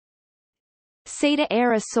SATA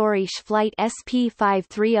Air Açores Flight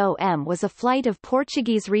SP530M was a flight of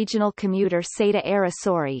Portuguese regional commuter SATA Air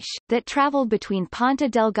Açores, that travelled between Ponta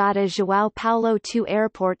Delgada João Paulo II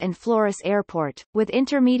Airport and Flores Airport, with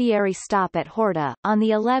intermediary stop at Horta, on the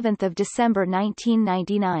 11th of December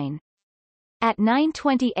 1999. At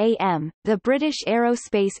 9:20 a.m., the British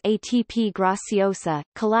aerospace ATP Graciosa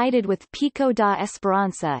collided with Pico da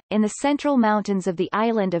Esperança, in the central mountains of the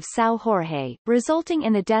island of São Jorge, resulting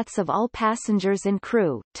in the deaths of all passengers and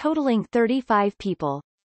crew, totaling 35 people.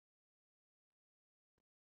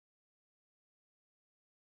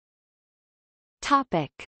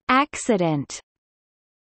 Topic: Accident.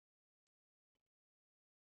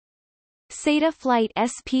 SATA Flight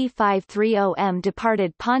SP530M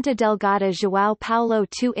departed Ponta Delgada João Paulo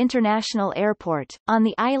II International Airport, on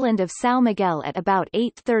the island of São Miguel at about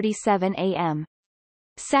 8:37 a.m.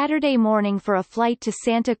 Saturday morning for a flight to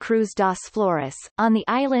Santa Cruz das Flores, on the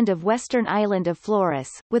island of Western Island of Flores,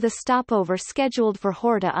 with a stopover scheduled for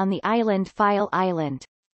Horta on the island File Island.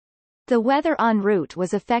 The weather en route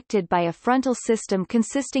was affected by a frontal system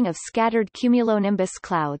consisting of scattered cumulonimbus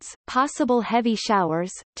clouds, possible heavy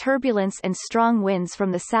showers, turbulence and strong winds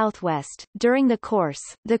from the southwest. During the course,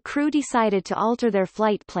 the crew decided to alter their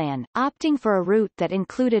flight plan, opting for a route that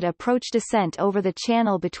included approach descent over the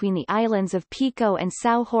channel between the islands of Pico and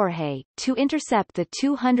São Jorge, to intercept the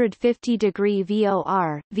 250-degree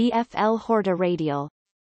VOR, VFL Horta radial.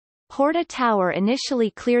 Horta Tower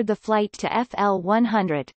initially cleared the flight to FL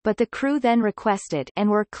 100, but the crew then requested and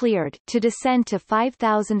were cleared to descend to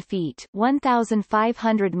 5,000 feet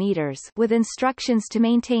 1,500 meters with instructions to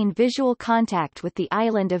maintain visual contact with the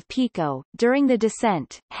island of Pico. During the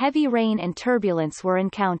descent, heavy rain and turbulence were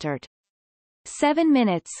encountered. 7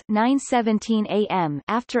 minutes 9:17 a.m.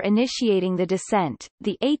 after initiating the descent,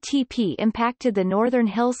 the ATP impacted the northern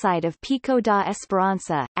hillside of Pico da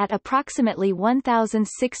Esperança, at approximately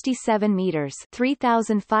 1,067 meters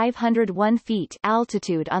 3,501 feet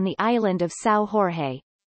altitude on the island of São Jorge.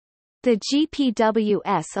 The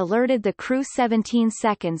GPWS alerted the crew 17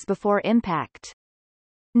 seconds before impact.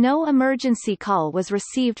 No emergency call was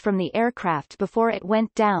received from the aircraft before it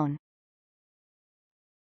went down.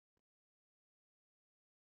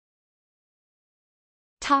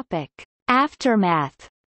 Topic: Aftermath.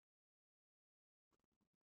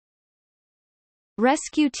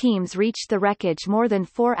 Rescue teams reached the wreckage more than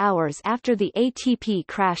 4 hours after the ATP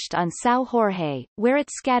crashed on São Jorge, where it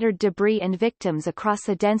scattered debris and victims across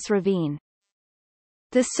a dense ravine.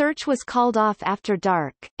 The search was called off after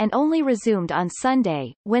dark, and only resumed on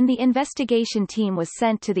Sunday, when the investigation team was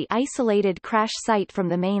sent to the isolated crash site from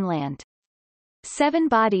the mainland. 7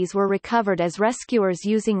 bodies were recovered as rescuers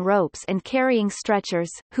using ropes and carrying stretchers,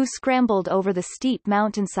 who scrambled over the steep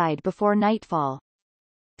mountainside before nightfall.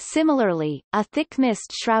 Similarly, a thick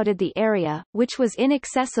mist shrouded the area, which was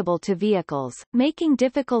inaccessible to vehicles, making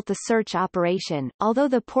difficult the search operation. Although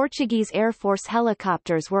the Portuguese Air Force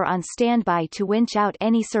helicopters were on standby to winch out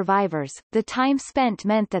any survivors, the time spent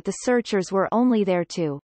meant that the searchers were only there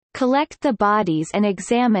to collect the bodies and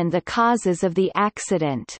examine the causes of the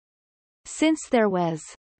accident, since there was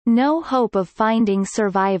no hope of finding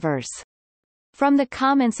survivors. From the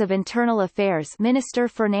comments of Internal Affairs Minister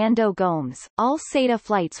Fernando Gomes, all SATA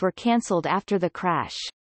flights were cancelled after the crash.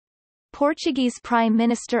 Portuguese Prime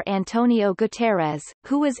Minister António Guterres,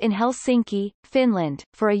 who was in Helsinki, Finland,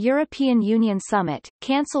 for a European Union summit,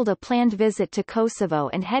 cancelled a planned visit to Kosovo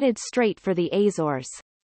and headed straight for the Azores.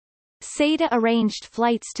 SATA arranged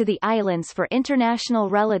flights to the islands for international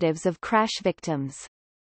relatives of crash victims.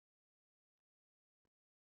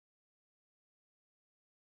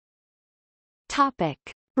 Topic: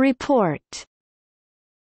 Report.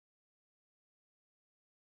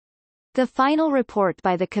 The final report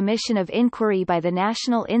by the Commission of Inquiry by the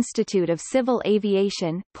National Institute of Civil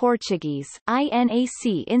Aviation Portuguese,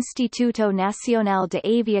 INAC Instituto Nacional de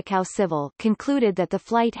Aviação Civil concluded that the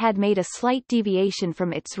flight had made a slight deviation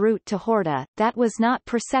from its route to Horta, that was not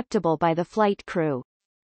perceptible by the flight crew.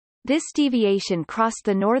 This deviation crossed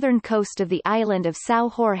the northern coast of the island of São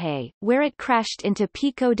Jorge, where it crashed into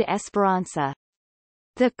Pico de Esperança.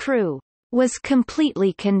 The crew was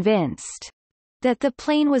completely convinced that the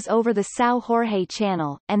plane was over the São Jorge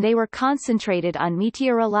Channel, and they were concentrated on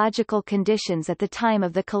meteorological conditions at the time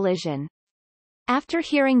of the collision. After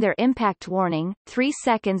hearing their impact warning, 3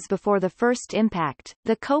 seconds before the first impact,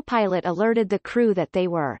 the co-pilot alerted the crew that they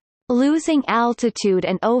were losing altitude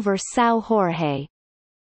and over São Jorge.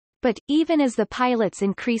 But, even as the pilots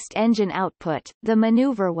increased engine output, the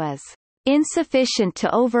maneuver was insufficient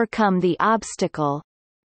to overcome the obstacle.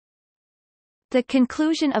 The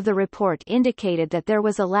conclusion of the report indicated that there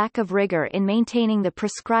was a lack of rigor in maintaining the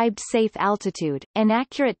prescribed safe altitude,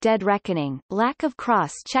 inaccurate dead reckoning, lack of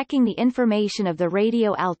cross-checking the information of the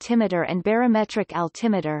radio altimeter and barometric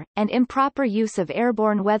altimeter, and improper use of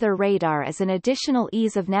airborne weather radar as an additional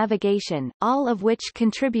ease of navigation, all of which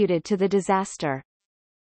contributed to the disaster.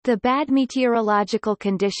 The bad meteorological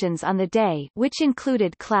conditions on the day, which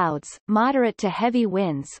included clouds, moderate to heavy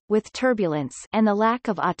winds, with turbulence, and the lack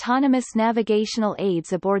of autonomous navigational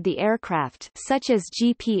aids aboard the aircraft, such as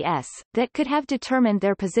GPS, that could have determined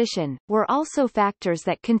their position, were also factors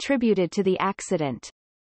that contributed to the accident.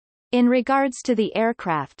 In regards to the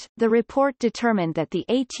aircraft, the report determined that the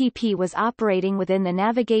ATP was operating within the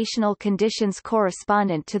navigational conditions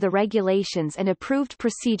correspondent to the regulations and approved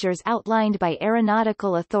procedures outlined by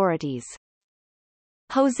aeronautical authorities.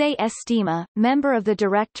 José Estima, member of the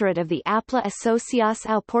directorate of the APLA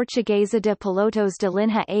Associação Portuguesa de Pilotos de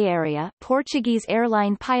Linha Aérea, Portuguese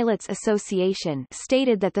Airline Pilots Association,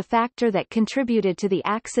 stated that the factor that contributed to the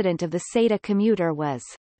accident of the SATA commuter was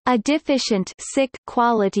a deficient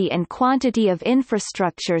quality and quantity of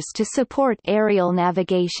infrastructures to support aerial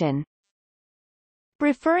navigation.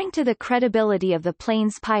 Referring to the credibility of the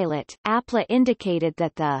plane's pilot, APLA indicated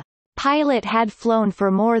that the pilot had flown for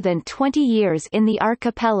more than 20 years in the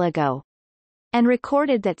archipelago, and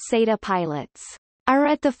recorded that SATA pilots are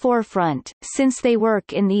at the forefront, since they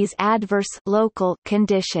work in these adverse local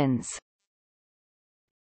conditions.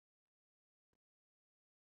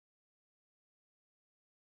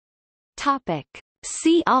 Topic.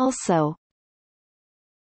 See also: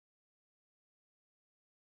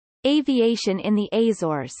 Aviation in the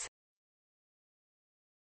Azores.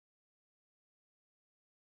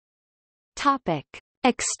 Topic.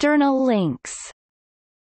 External links.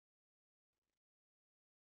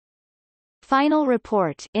 Final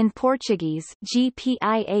report in Portuguese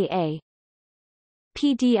GPIAA.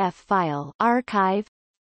 PDF file archive.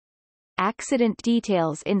 Accident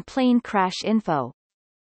details in plane crash info.